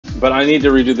but I need to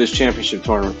redo this championship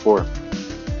tournament for.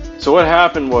 So what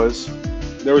happened was,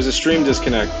 there was a stream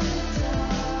disconnect.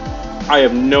 I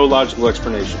have no logical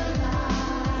explanation,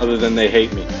 other than they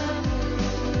hate me.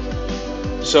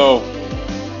 So,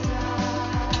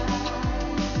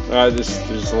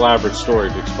 there's an elaborate story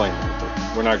to explain that, but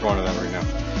we're not going to that right now.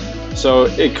 So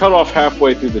it cut off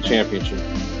halfway through the championship.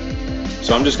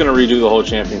 So I'm just going to redo the whole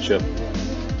championship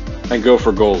and go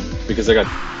for gold, because I got...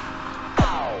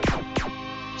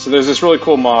 So there's this really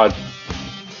cool mod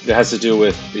that has to do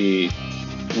with the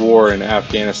war in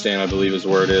Afghanistan, I believe is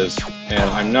where it is. And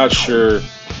I'm not sure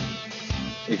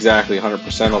exactly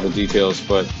 100% all the details,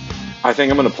 but I think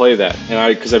I'm going to play that.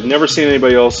 And because I've never seen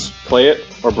anybody else play it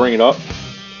or bring it up.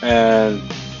 And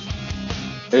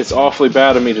it's awfully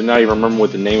bad of me to not even remember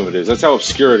what the name of it is. That's how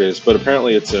obscure it is, but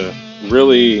apparently it's a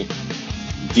really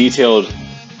detailed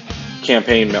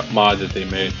campaign mod that they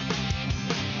made.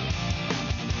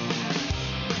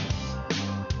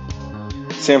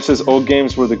 Sam says old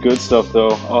games were the good stuff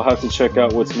though. I'll have to check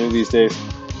out what's new these days.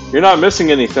 You're not missing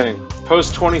anything.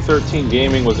 Post 2013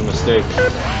 gaming was a mistake.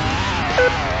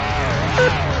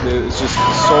 It's just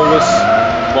soulless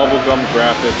bubblegum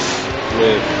graphics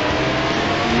with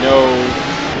no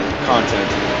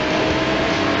content.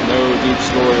 No deep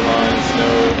storylines,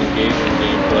 no engaging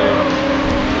gameplay.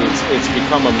 It's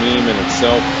become a meme in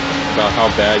itself about how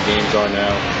bad games are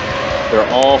now. They're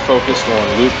all focused on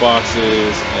loot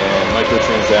boxes and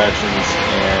microtransactions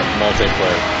and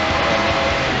multiplayer.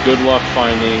 Good luck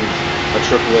finding a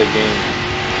AAA game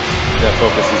that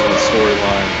focuses on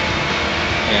storyline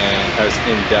and has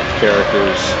in-depth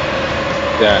characters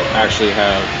that actually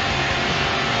have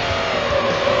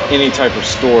any type of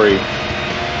story,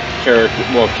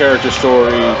 character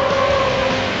story,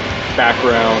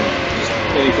 background, just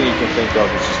anything you can think of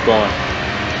is just gone.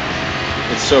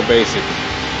 It's so basic.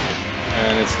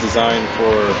 And it's designed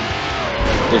for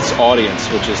its audience,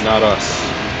 which is not us.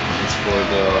 It's for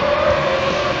the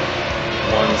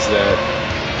ones that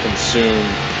consume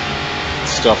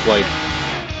stuff like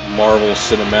Marvel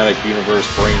Cinematic Universe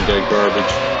brain dead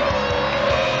garbage.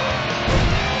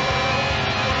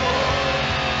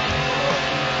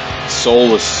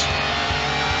 Soulless.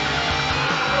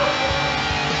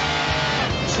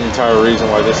 It's the entire reason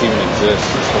why this even exists,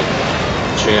 this whole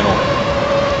channel.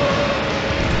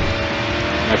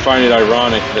 I find it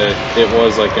ironic that it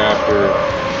was like after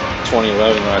 2011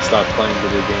 when I stopped playing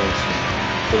video games,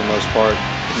 for the most part,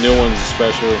 new ones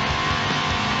especially,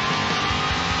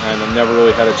 and I've never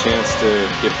really had a chance to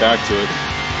get back to it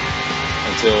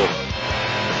until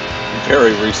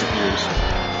very recent years.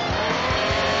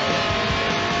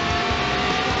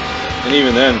 And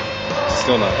even then, it's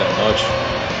still not that much,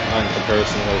 not in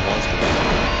comparison to what it once was.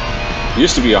 It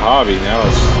used to be a hobby, now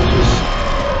it's just...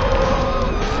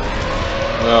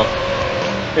 Well,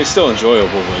 it's still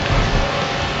enjoyable, but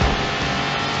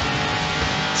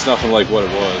it's nothing like what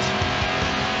it was.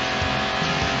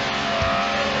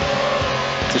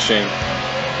 It's a shame.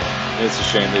 It's a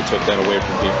shame they took that away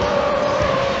from people.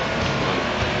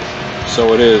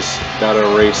 So it is. Gotta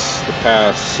erase the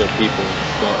past so people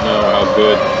don't know how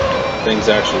good things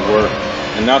actually were.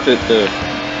 And not that the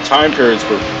time periods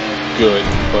were good,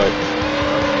 but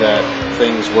that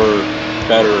things were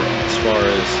better as far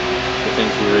as the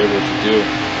things we were able to do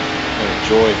and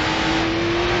enjoy,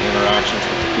 the interactions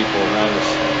with the people around us.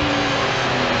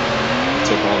 It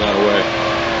took all that away.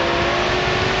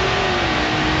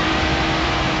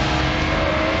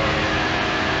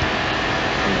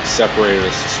 And it separated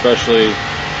us, especially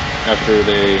after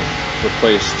they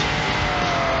replaced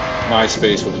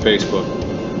MySpace with Facebook.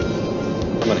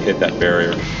 I'm gonna hit that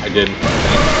barrier. I didn't.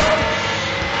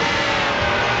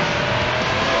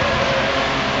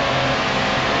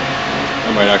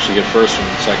 I might actually get first from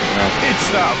the second round.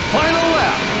 It's the final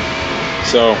lap.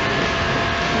 So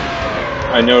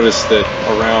I noticed that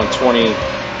around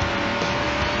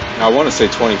I want to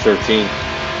say 2013,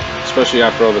 especially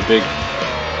after all the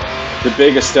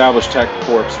big established tech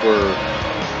corps were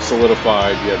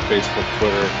solidified. You had Facebook,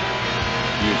 Twitter,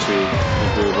 YouTube,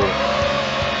 Google,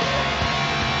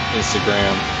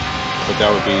 Instagram, but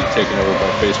that would be taken over by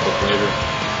Facebook later.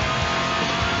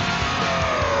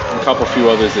 A couple few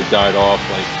others that died off,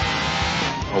 like,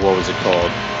 what was it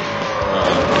called?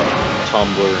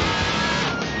 Tumblr,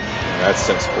 and that's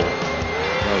cesspool,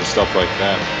 stuff like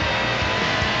that.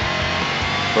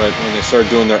 But when they started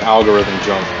doing their algorithm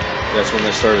junk, that's when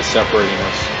they started separating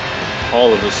us, all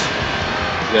of us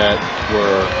that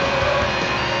were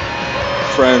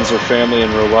friends or family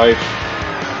in real life.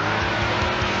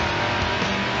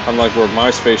 Unlike where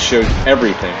MySpace showed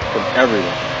everything from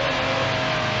everyone.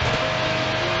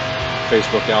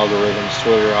 Facebook algorithms,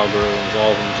 Twitter algorithms,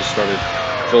 all of them just started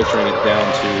filtering it down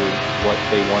to what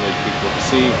they wanted people to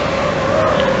see.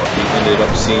 And we ended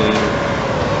up seeing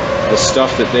the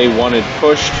stuff that they wanted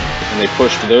pushed, and they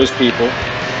pushed to those people,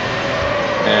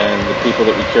 and the people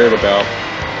that we cared about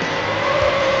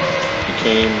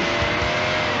became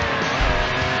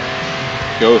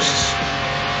ghosts,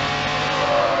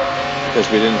 because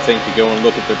we didn't think to go and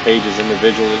look at their pages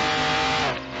individually,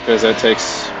 because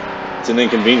it's an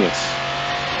inconvenience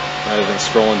rather than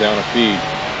scrolling down a feed.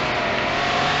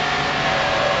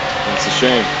 And it's a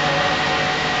shame.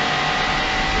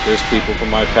 There's people from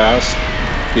my past,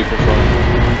 people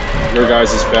from your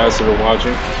guys' past that are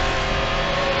watching,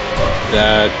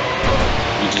 that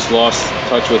you just lost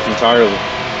touch with entirely.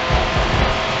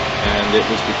 And it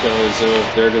was because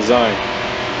of their design.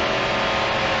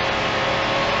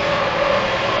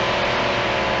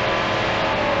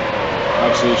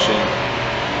 Absolute shame.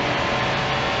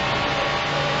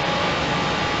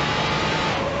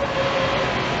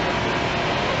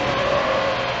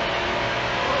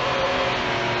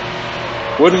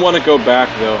 Wouldn't want to go back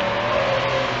though.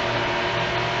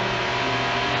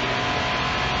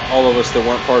 All of us that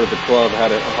weren't part of the club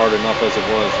had it hard enough as it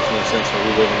was. There's no sense in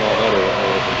reliving all that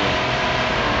all over again.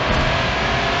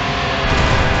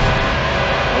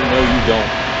 Oh no, you don't.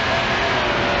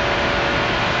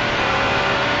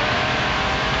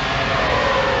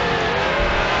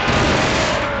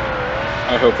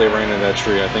 I hope they ran into that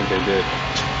tree. I think they did.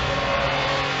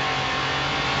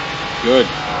 Good.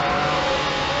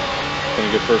 Gonna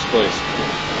get first place.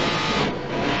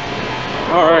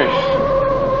 Alright.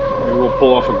 Maybe we'll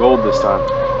pull off a gold this time.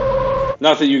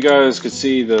 Not that you guys could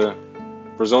see the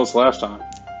results last time,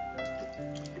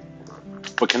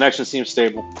 but connection seems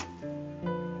stable.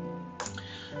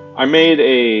 I made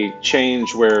a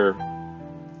change where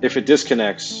if it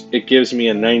disconnects, it gives me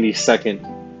a 90-second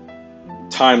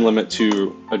time limit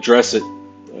to address it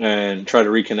and try to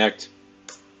reconnect.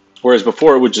 Whereas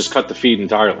before it would just cut the feed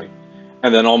entirely,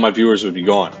 and then all my viewers would be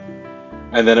gone.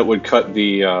 And then it would cut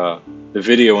the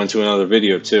video into another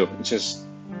video too. It's just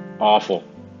awful.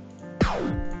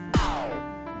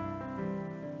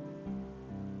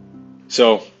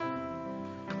 So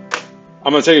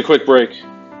I'm gonna take a quick break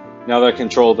now that I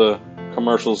control the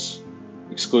commercials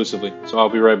exclusively. So I'll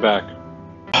be right back.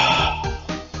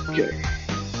 Okay.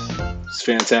 It's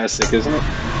fantastic, isn't it?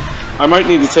 I might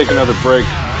need to take another break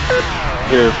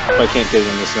here if I can't get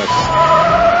in this next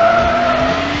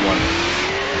one.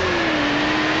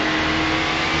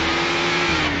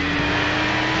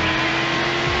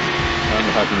 I'm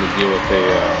having to deal with a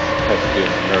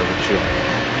nerve issue.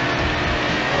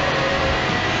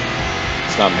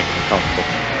 It's not making me comfortable.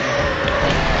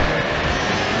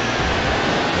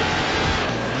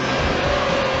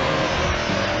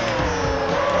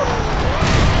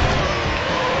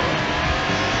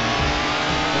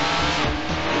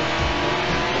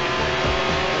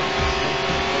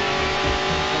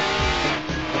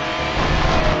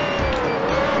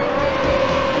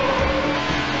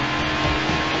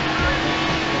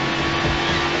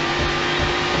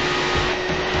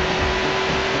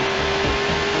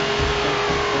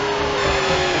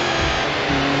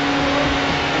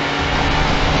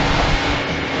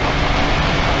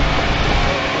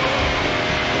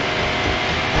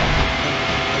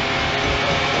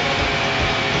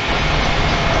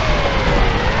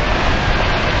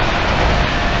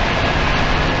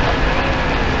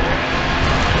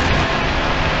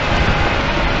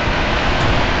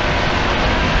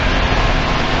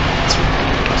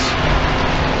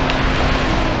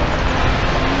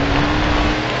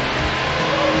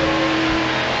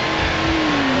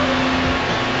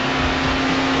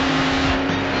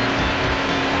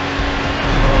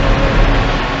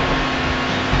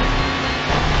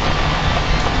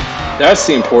 That's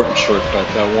the important shortcut,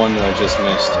 that one that I just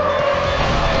missed.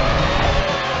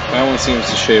 That one seems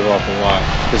to shave off a lot,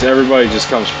 because everybody just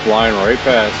comes flying right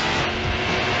past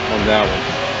on that one.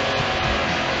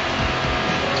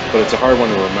 But it's a hard one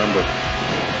to remember.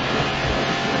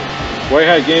 White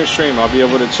Hat Game Stream, I'll be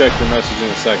able to check your message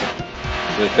in a second.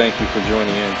 But thank you for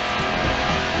joining in.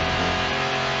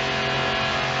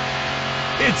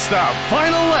 It's the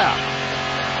final lap.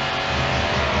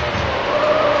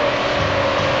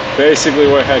 Basically,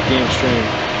 White Hat Game Stream,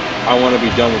 I want to be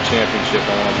done with Championship.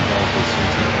 I want to be done with this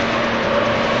CT.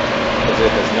 Because it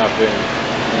has not been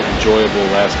an enjoyable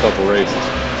last couple races.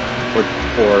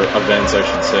 Or events, I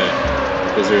should say.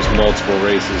 Because there's multiple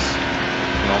races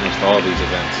in almost all these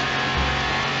events.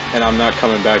 And I'm not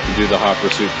coming back to do the Hot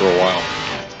Pursuit for a while.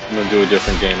 I'm going to do a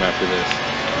different game after this.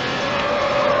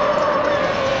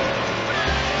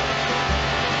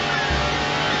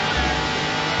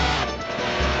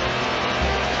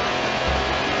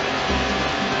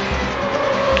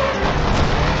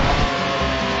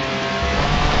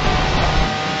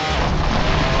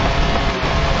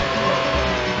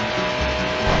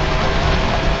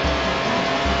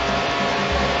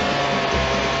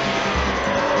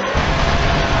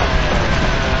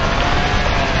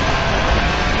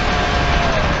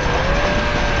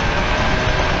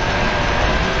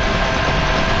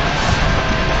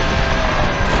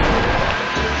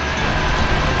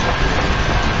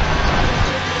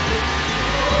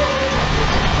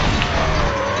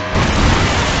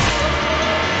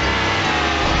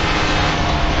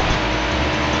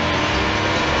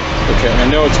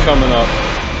 know it's coming up.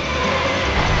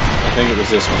 I think it was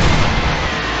this one.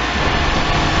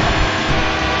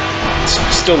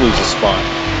 Still lose a spot.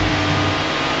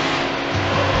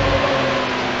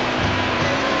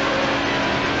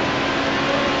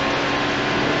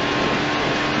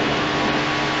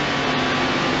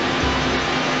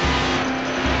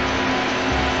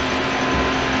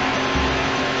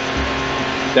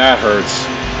 That hurts.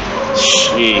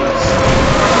 Jeez.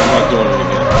 I'm not doing it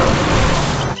again.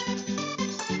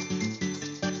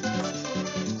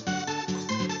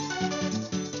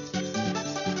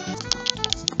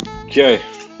 Okay,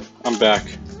 I'm back.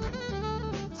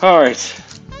 Alright.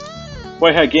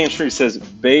 White Hat Game Street says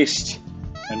based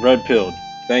and red pilled.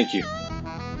 Thank you.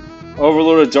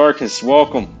 Overlord of Darkness,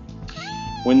 welcome.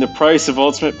 When the price of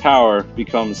ultimate power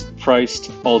becomes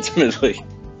priced ultimately.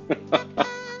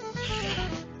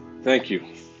 Thank you,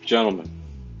 gentlemen.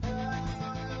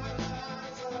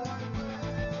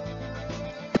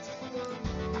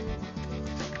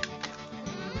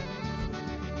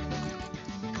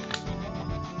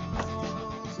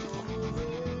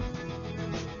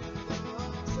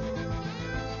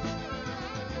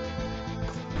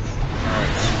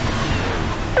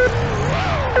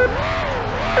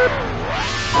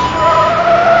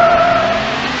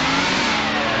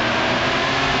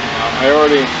 I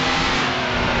already,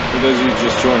 for those of you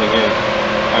just joining in,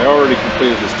 I already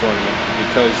completed this tournament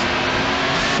because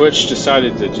Twitch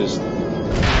decided to just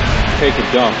take a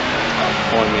dump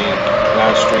on me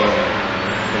last stream and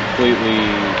completely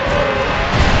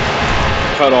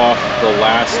cut off the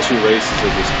last 2 races of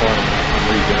this tournament. I'm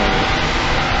redoing it.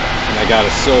 And I got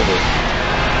a silver.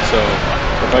 So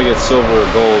if I get silver or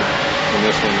gold in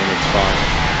this one, then it's fine.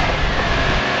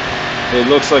 It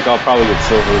looks like I'll probably get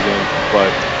silver again, but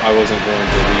I wasn't going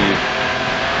to leave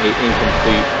an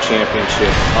incomplete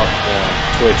championship up on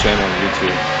Twitch and on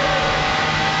YouTube.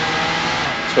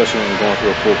 Especially when we're going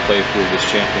through a full playthrough of this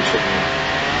championship game.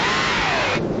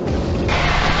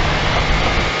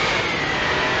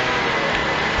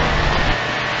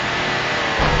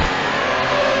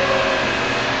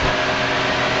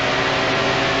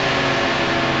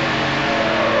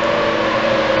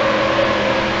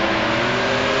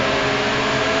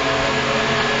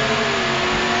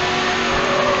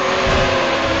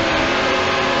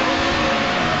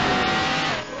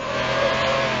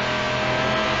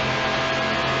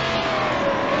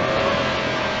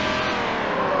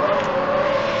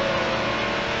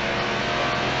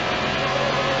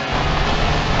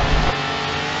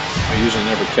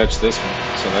 Catch this one,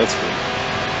 so that's good.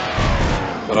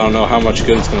 But I don't know how much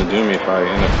good it's going to do me if I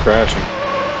end up crashing.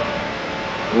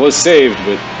 It was saved,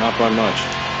 but not by much.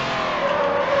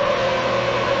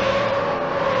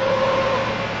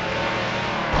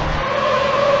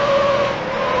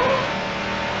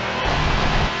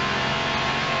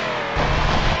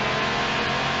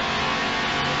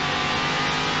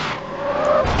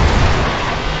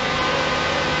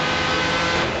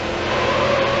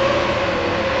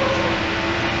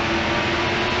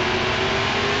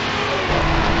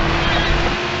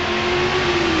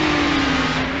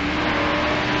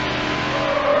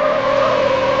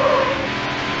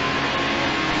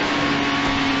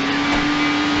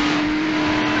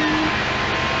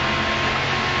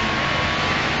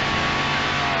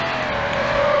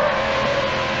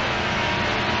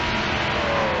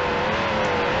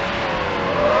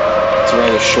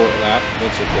 Short lap,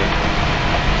 that's okay.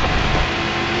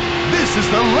 This is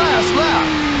the last lap.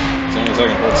 As long as I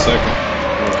can hold second,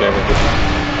 I'm okay with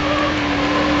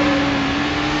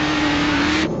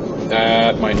it.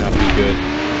 That might not be good.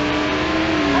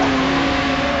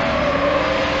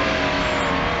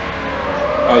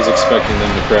 I was expecting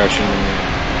them to crash into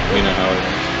me. You know how it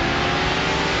is.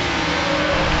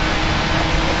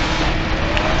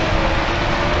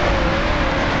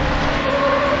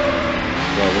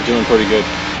 We're doing pretty good.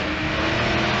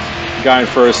 Guy in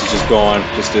first is just gone.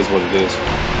 Just is what it is. It's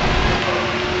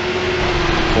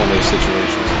one of those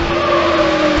situations.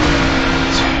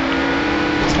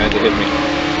 Just had to hit me.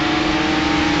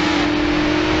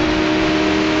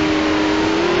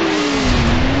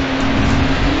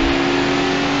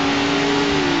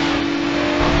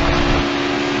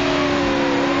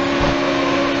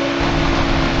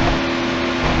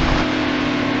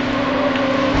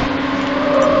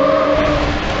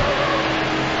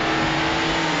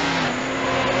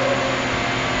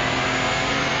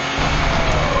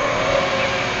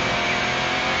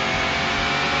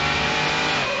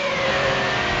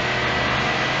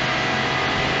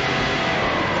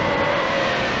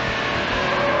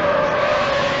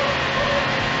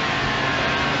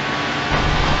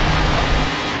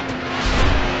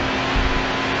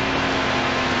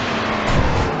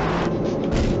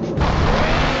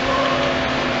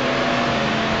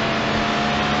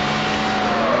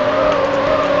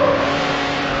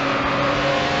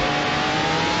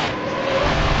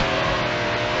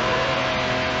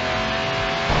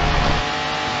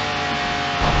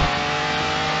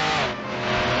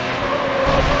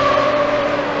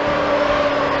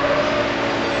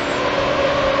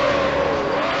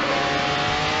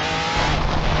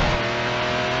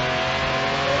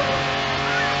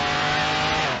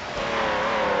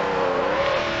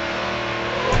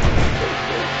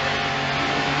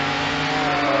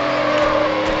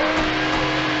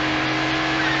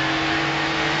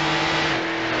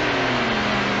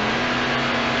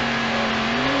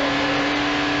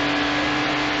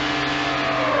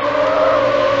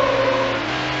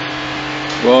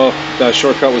 that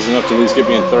shortcut was enough to at least get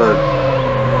me in third.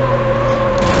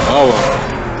 Oh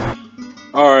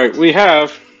well. Alright, we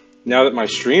have, now that my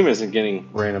stream isn't getting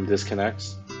random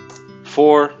disconnects,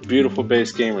 4 beautiful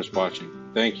base gamers watching.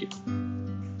 Thank you.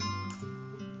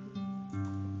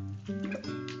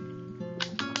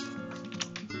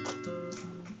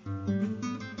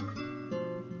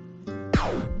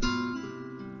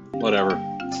 Whatever.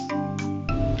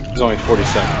 It's only 40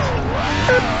 seconds.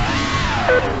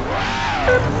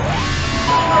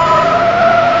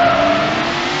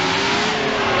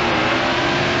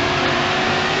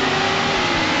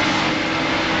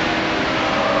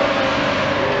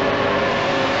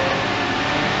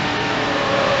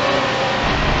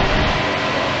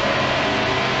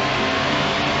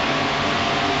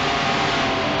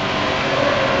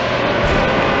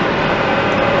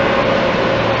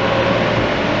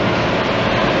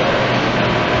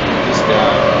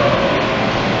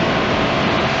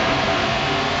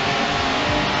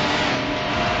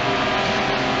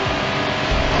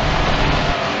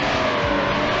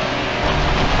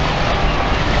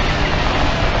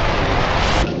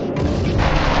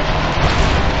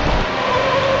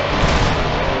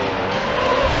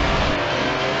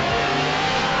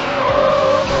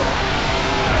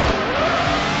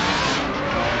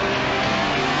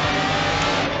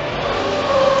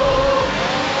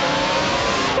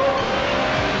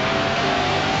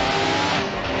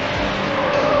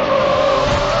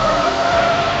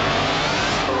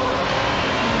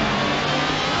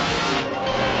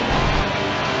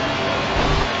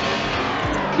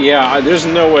 Yeah, there's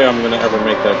no way I'm gonna ever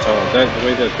make that tunnel. The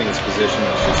way that thing is positioned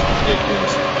is just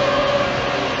ridiculous.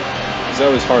 Because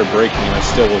that was hard braking and I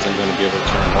still wasn't gonna be able to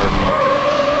turn hard enough.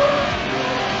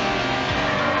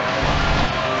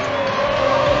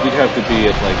 You'd have to be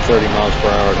at like 30 miles per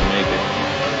hour to make it.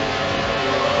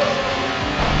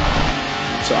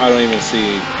 So I don't even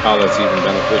see how that's even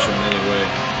beneficial in any way.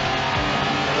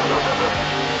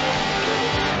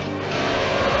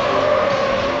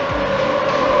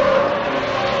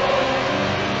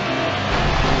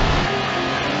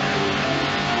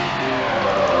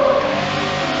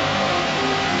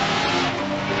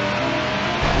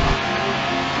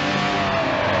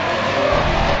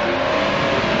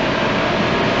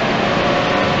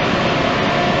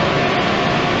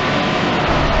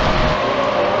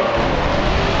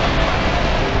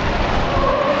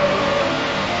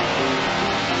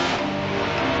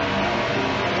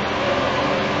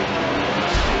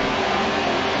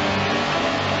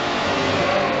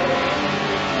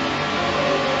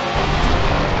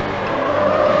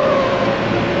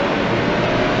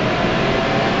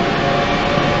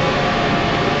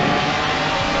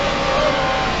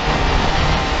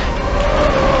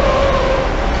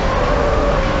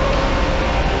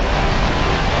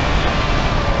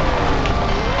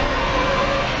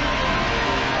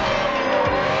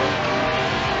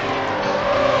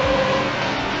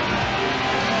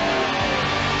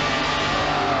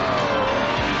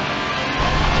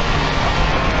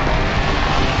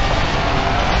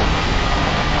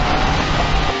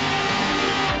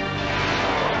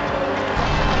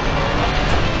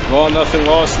 Well, nothing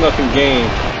lost, nothing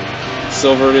gained.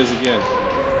 Silver it is again.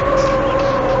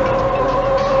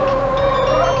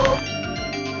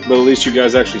 But at least you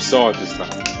guys actually saw it this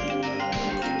time.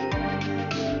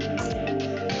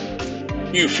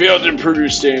 You failed to improve your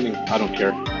standing. I don't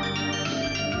care.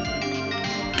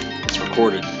 It's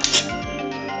recorded.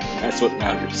 That's what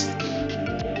matters.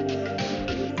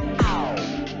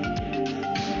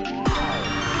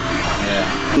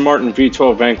 Yeah. Martin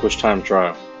V12 Vanquish time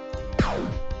trial.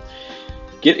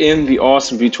 Get in the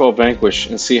awesome V12 Vanquish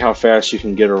and see how fast you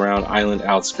can get around island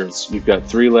outskirts. You've got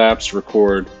 3 laps,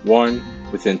 record 1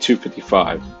 within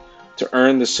 2:55. To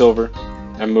earn the silver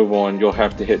and move on, you'll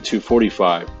have to hit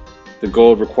 2:45. The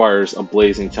gold requires a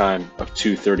blazing time of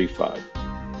 2:35.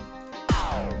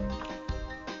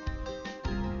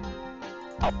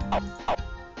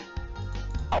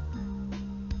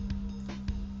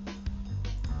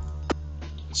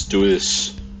 Let's do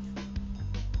this.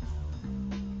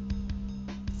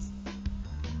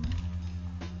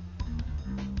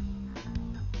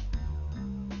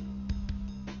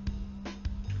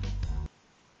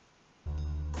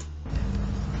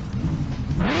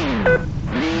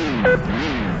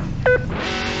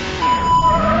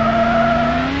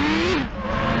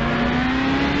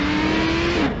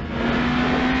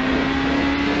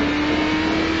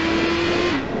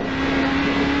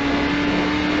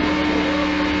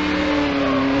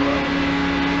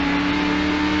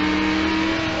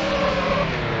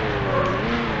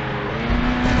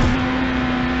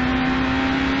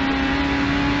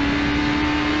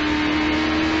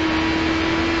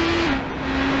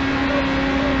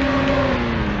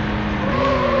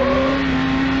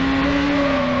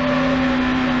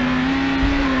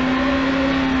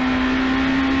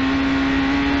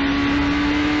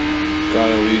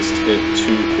 hit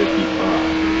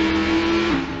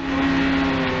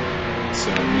 255. So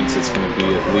it means it's going to be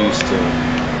at least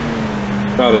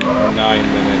about a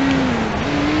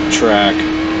 9-minute track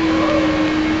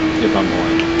if I'm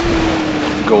on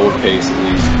gold pace at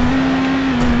least.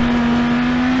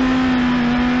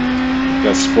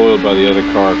 Got spoiled by the other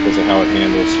car because of how it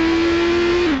handles.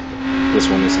 This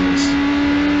one isn't as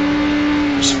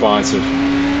responsive.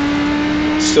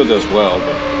 Still does well,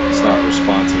 but it's not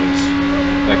responsive as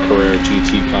that Carrera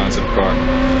GT concept car.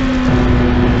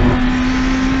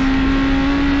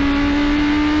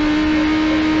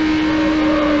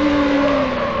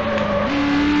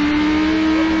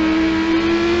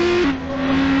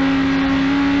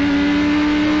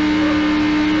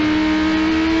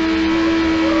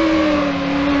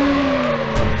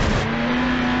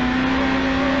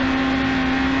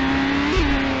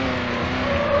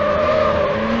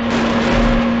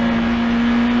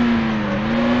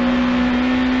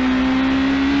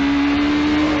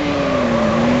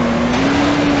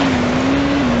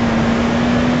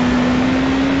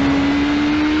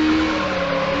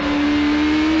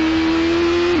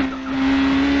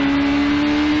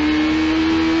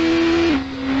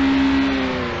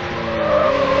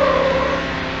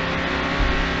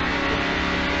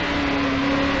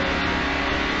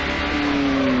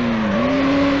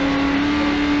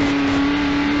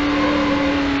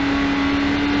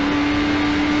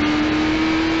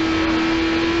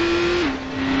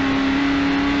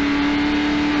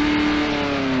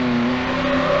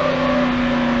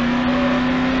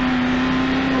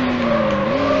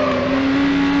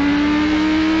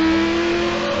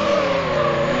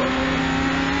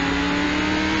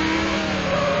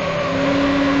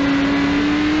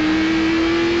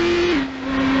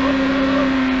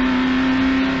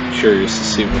 Curious to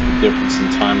see what the difference in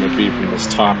time would be from this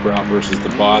top route versus the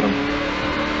bottom.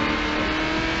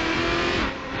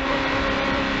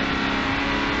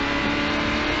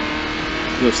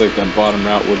 Looks like that bottom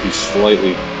route would be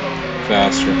slightly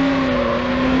faster.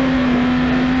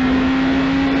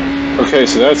 Okay,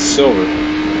 so that's silver,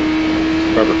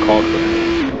 if I recall correctly.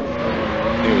 I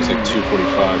think it was like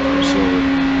 245 for silver.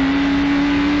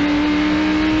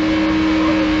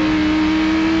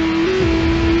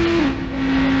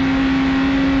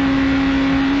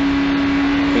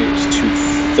 I think it was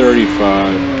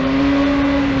 235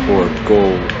 for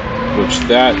gold, which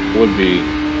that would be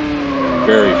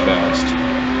very fast.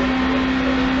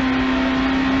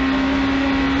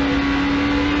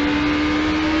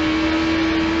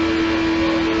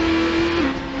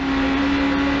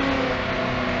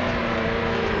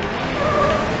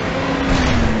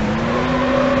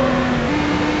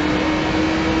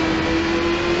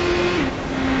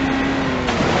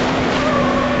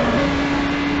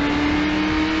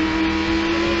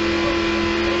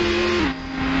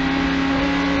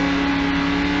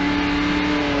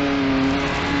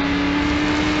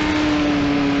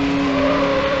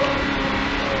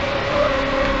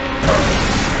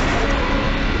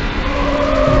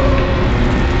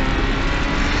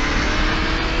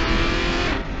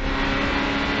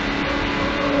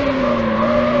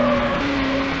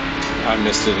 I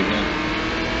missed it again.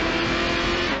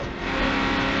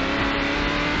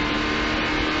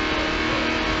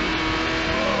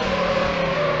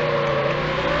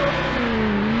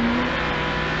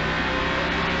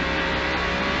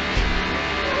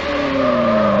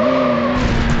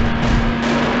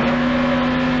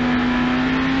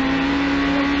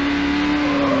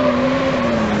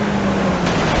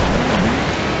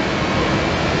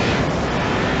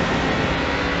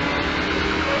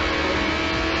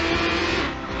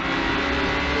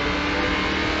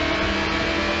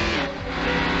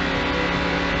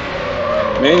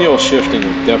 Manual shifting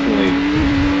would definitely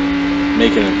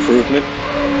make an improvement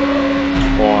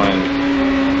on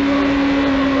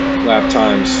lap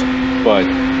times, but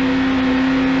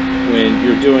when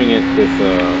you're doing it with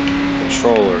a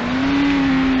controller,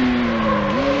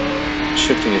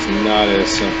 shifting is not as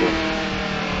simple.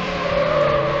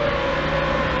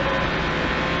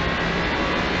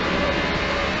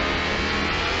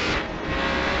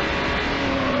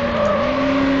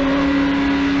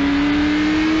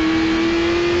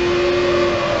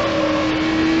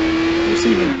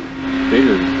 Even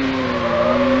bigger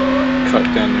cut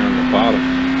down there on the bottom.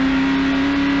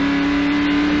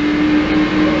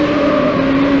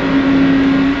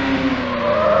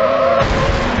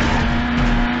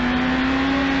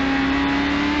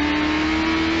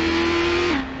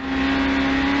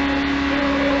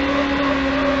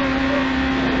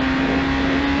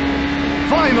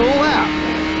 Final lap.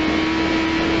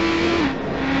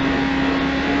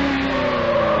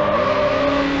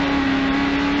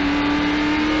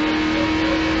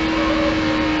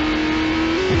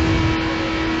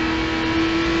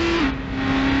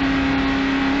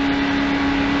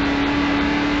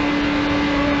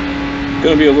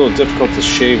 going to be a little difficult to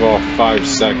shave off 5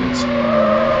 seconds.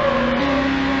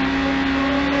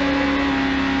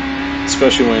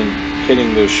 Especially when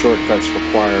hitting those shortcuts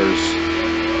requires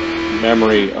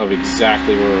memory of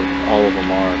exactly where all of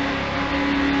them are.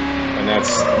 And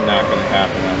that's not going to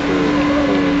happen after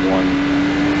only one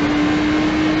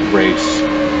race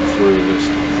through this.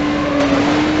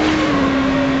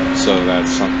 So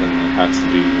that's something that has to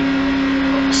be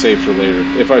saved for later.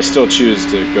 If I still choose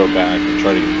to go back and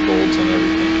try to get golds and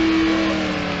everything.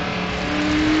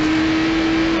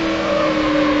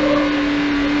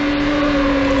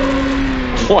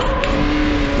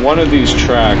 One of these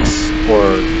tracks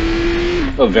or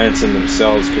events in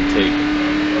themselves could take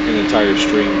an entire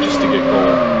stream just to get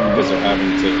gold because of having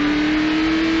to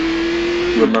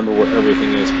remember where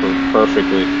everything is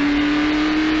perfectly.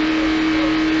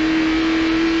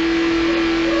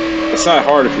 It's not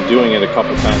hard if you're doing it a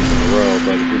couple times in a row,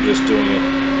 but if you're just doing it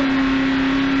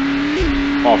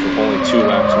off of only 2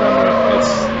 laps memory,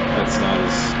 that's not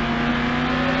as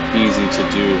easy to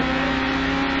do.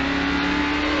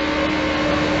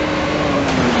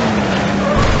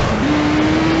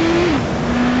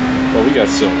 Well, we got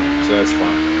silver, so that's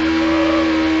fine.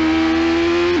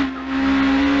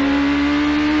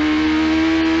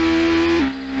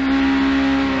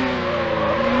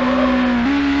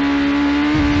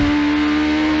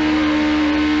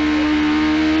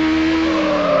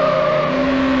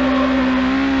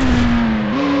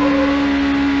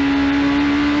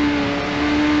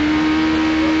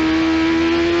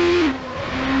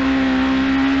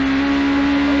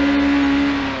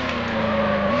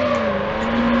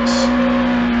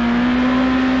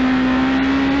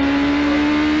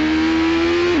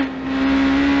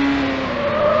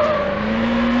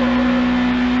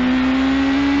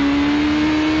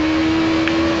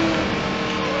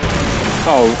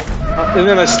 Oh, and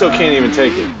then I still can't even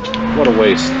take it. What a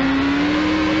waste.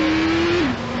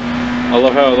 I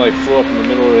love how it like flew up in the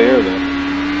middle of the air though.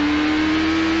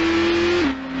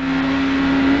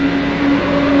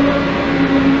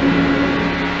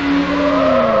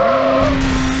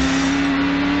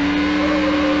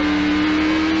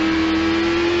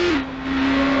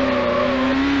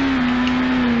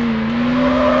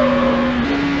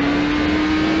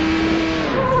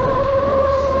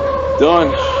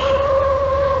 Done.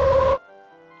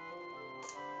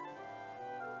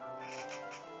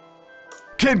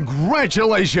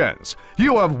 Congratulations!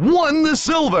 You have won the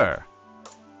silver!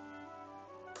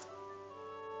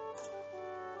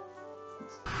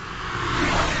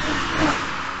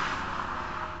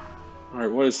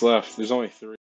 Alright, what is left? There's only 3.